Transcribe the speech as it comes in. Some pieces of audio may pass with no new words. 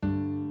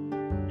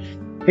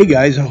Hey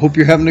guys, I hope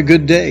you're having a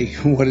good day.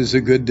 What is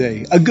a good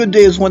day? A good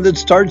day is one that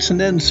starts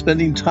and ends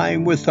spending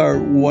time with our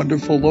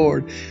wonderful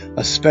Lord,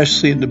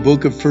 especially in the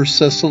book of First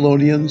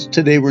Thessalonians.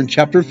 Today we're in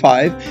chapter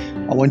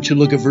 5. I want you to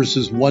look at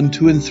verses 1,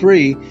 2, and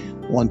 3.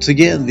 Once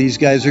again, these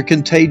guys are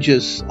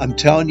contagious. I'm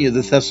telling you,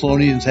 the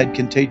Thessalonians had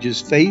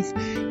contagious faith,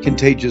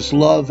 contagious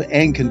love,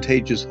 and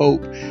contagious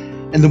hope.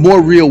 And the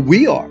more real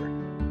we are,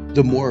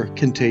 the more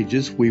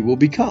contagious we will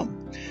become.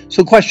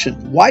 So,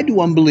 question: why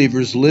do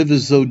unbelievers live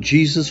as though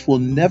Jesus will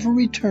never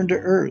return to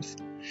earth?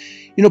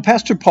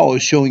 Pastor Paul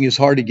is showing his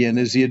heart again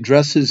as he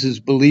addresses his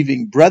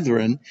believing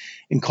brethren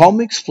and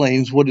calmly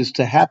explains what is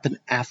to happen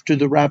after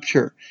the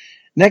rapture.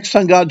 Next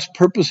on God's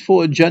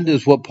purposeful agenda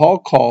is what Paul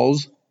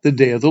calls the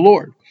day of the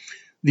Lord.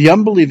 The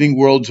unbelieving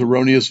world's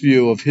erroneous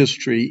view of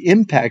history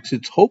impacts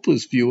its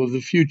hopeless view of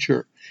the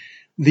future.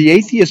 The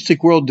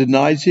atheistic world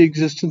denies the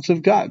existence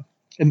of God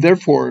and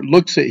therefore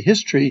looks at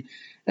history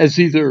as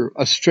either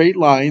a straight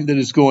line that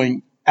is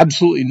going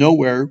absolutely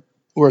nowhere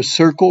or a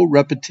circle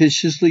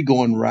repetitiously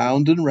going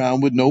round and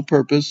round with no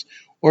purpose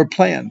or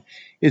plan.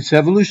 Its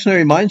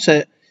evolutionary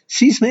mindset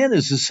sees man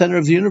as the center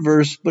of the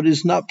universe but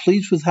is not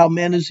pleased with how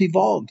man has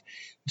evolved.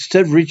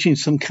 Instead of reaching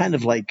some kind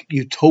of like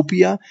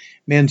utopia,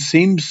 man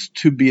seems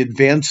to be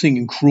advancing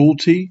in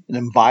cruelty and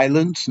in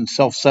violence and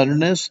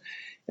self-centeredness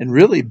and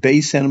really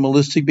base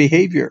animalistic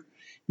behavior.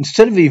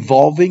 Instead of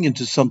evolving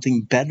into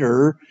something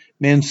better,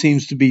 man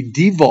seems to be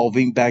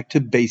devolving back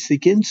to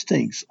basic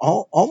instincts,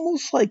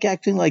 almost like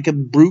acting like a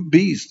brute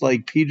beast,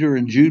 like Peter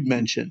and Jude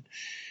mentioned.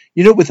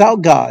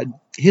 Without God,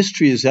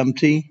 history is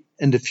empty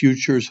and the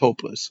future is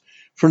hopeless.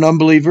 For an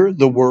unbeliever,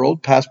 the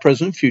world, past,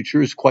 present,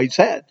 future, is quite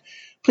sad.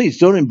 Please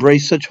don't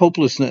embrace such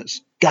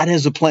hopelessness. God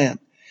has a plan.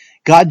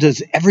 God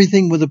does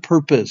everything with a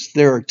purpose.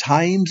 There are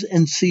times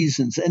and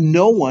seasons, and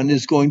no one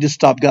is going to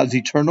stop God's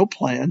eternal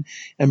plan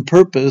and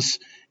purpose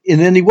in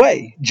any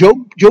way.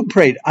 Job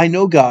prayed, I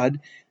know,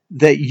 God,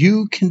 that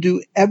you can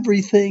do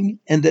everything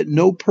and that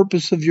no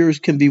purpose of yours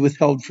can be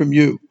withheld from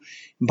you.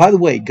 And by the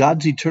way,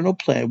 God's eternal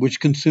plan,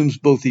 which consumes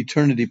both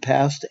eternity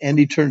past and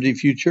eternity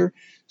future,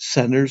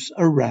 centers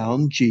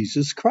around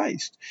Jesus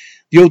Christ.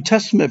 The Old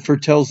Testament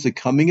foretells the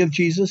coming of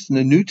Jesus, and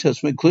the New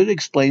Testament clearly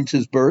explains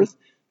his birth,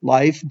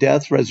 life,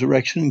 death,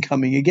 resurrection, and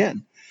coming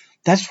again.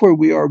 That's where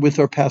we are with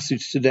our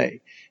passage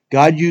today.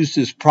 God used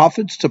his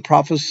prophets to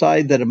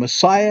prophesy that a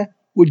Messiah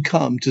would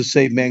come to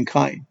save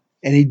mankind,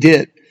 and he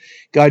did.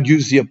 God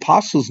used the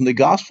apostles and the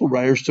gospel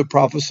writers to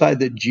prophesy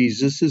that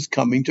Jesus is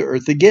coming to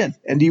earth again,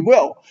 and he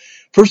will.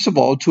 First of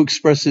all, to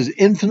express his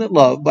infinite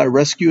love by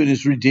rescuing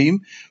his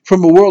redeemed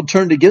from a world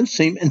turned against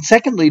him, and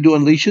secondly, to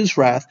unleash his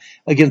wrath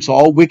against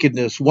all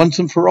wickedness once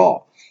and for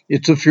all.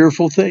 It's a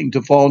fearful thing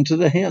to fall into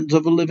the hands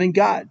of a living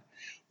God.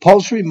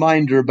 Paul's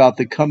reminder about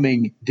the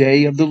coming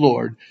day of the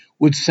Lord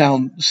would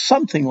sound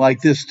something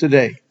like this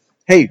today.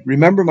 Hey,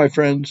 remember, my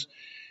friends,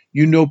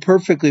 you know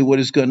perfectly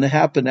what is going to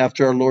happen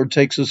after our Lord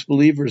takes us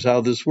believers out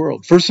of this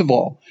world. First of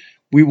all,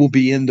 we will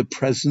be in the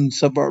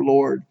presence of our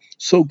Lord.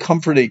 So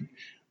comforting.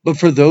 But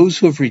for those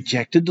who have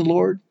rejected the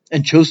Lord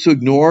and chose to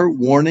ignore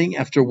warning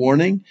after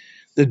warning,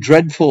 the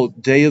dreadful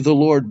day of the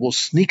Lord will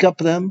sneak up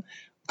them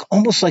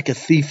almost like a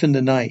thief in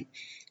the night.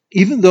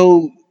 Even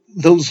though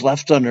those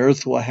left on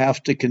earth will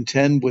have to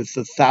contend with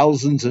the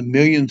thousands and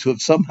millions who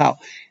have somehow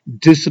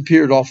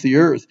disappeared off the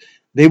earth,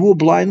 they will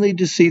blindly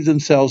deceive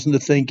themselves into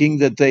thinking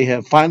that they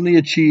have finally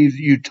achieved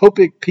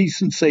utopic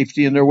peace and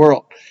safety in their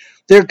world.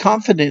 They're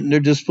confident in their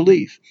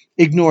disbelief,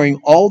 ignoring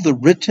all the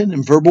written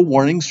and verbal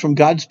warnings from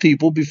God's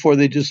people before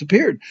they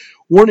disappeared.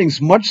 Warnings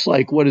much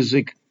like what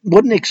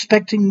an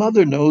expecting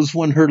mother knows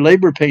when her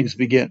labor pains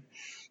begin.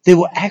 They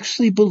will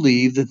actually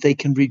believe that they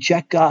can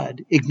reject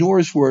God, ignore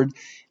his word,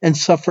 and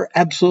suffer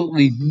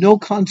absolutely no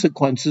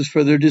consequences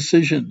for their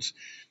decisions.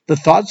 The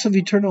thoughts of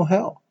eternal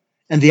hell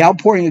and the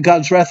outpouring of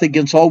God's wrath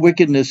against all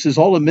wickedness is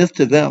all a myth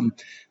to them.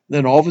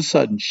 Then all of a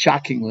sudden,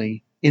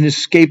 shockingly,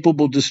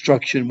 inescapable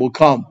destruction will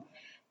come.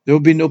 There will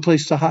be no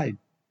place to hide.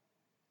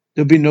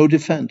 There will be no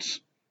defense.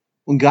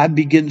 When God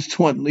begins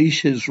to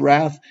unleash his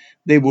wrath,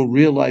 they will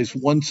realize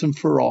once and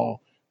for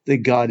all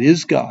that God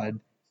is God,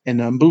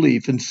 and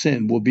unbelief and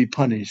sin will be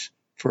punished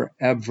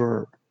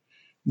forever.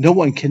 No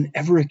one can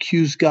ever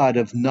accuse God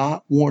of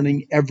not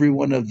warning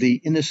everyone of the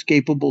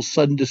inescapable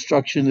sudden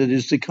destruction that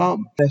is to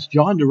come. Ask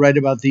John to write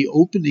about the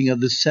opening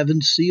of the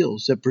seven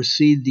seals that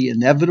precede the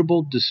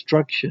inevitable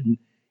destruction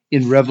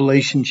in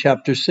Revelation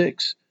chapter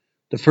 6.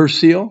 The first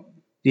seal,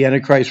 the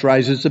Antichrist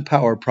rises to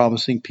power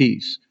promising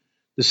peace.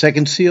 The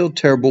second seal,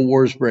 terrible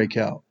wars break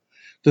out.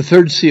 The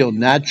third seal,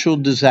 natural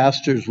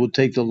disasters will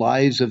take the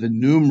lives of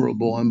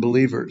innumerable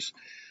unbelievers.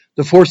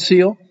 The fourth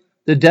seal,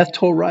 the death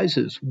toll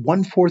rises.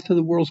 1/4 of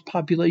the world's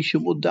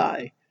population will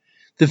die.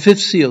 The fifth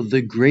seal,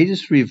 the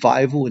greatest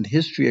revival in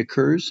history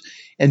occurs,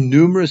 and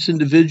numerous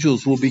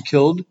individuals will be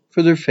killed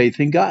for their faith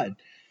in God.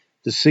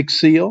 The sixth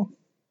seal,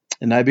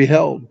 and I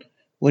beheld,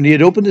 when he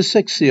had opened the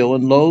sixth seal,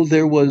 and lo,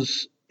 there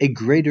was a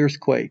great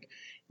earthquake,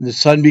 and the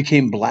sun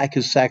became black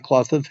as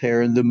sackcloth of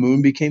hair, and the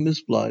moon became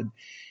as blood,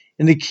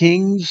 And the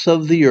kings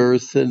of the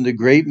earth, and the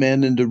great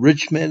men, and the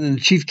rich men, and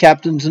the chief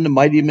captains, and the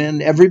mighty men,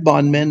 every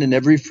bondman and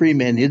every free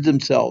man hid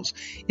themselves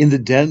in the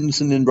dens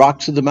and in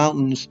rocks of the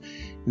mountains,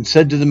 and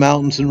said to the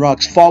mountains and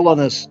rocks, Fall on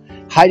us,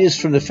 hide us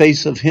from the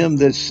face of him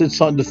that sits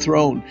on the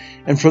throne,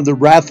 and from the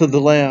wrath of the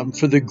Lamb,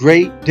 for the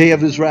great day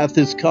of his wrath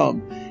is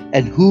come.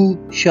 And who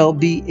shall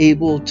be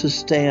able to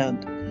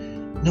stand?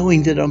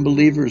 Knowing that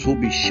unbelievers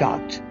will be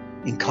shocked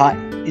and caught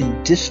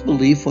in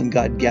disbelief when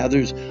God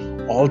gathers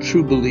all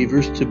true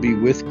believers to be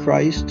with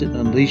Christ and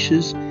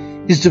unleashes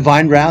his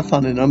divine wrath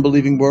on an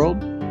unbelieving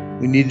world,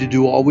 we need to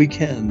do all we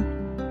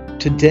can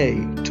today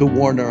to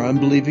warn our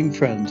unbelieving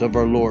friends of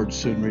our Lord's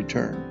soon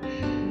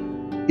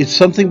return. It's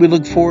something we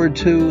look forward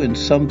to and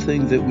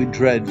something that we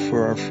dread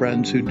for our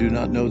friends who do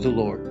not know the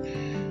Lord.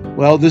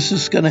 Well, this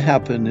is going to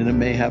happen, and it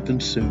may happen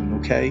soon,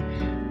 okay?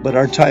 But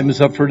our time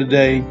is up for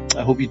today.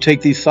 I hope you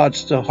take these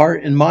thoughts to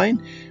heart and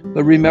mind.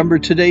 But remember,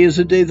 today is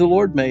a day the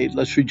Lord made.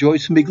 Let's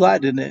rejoice and be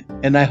glad in it.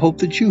 And I hope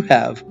that you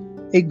have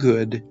a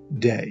good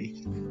day.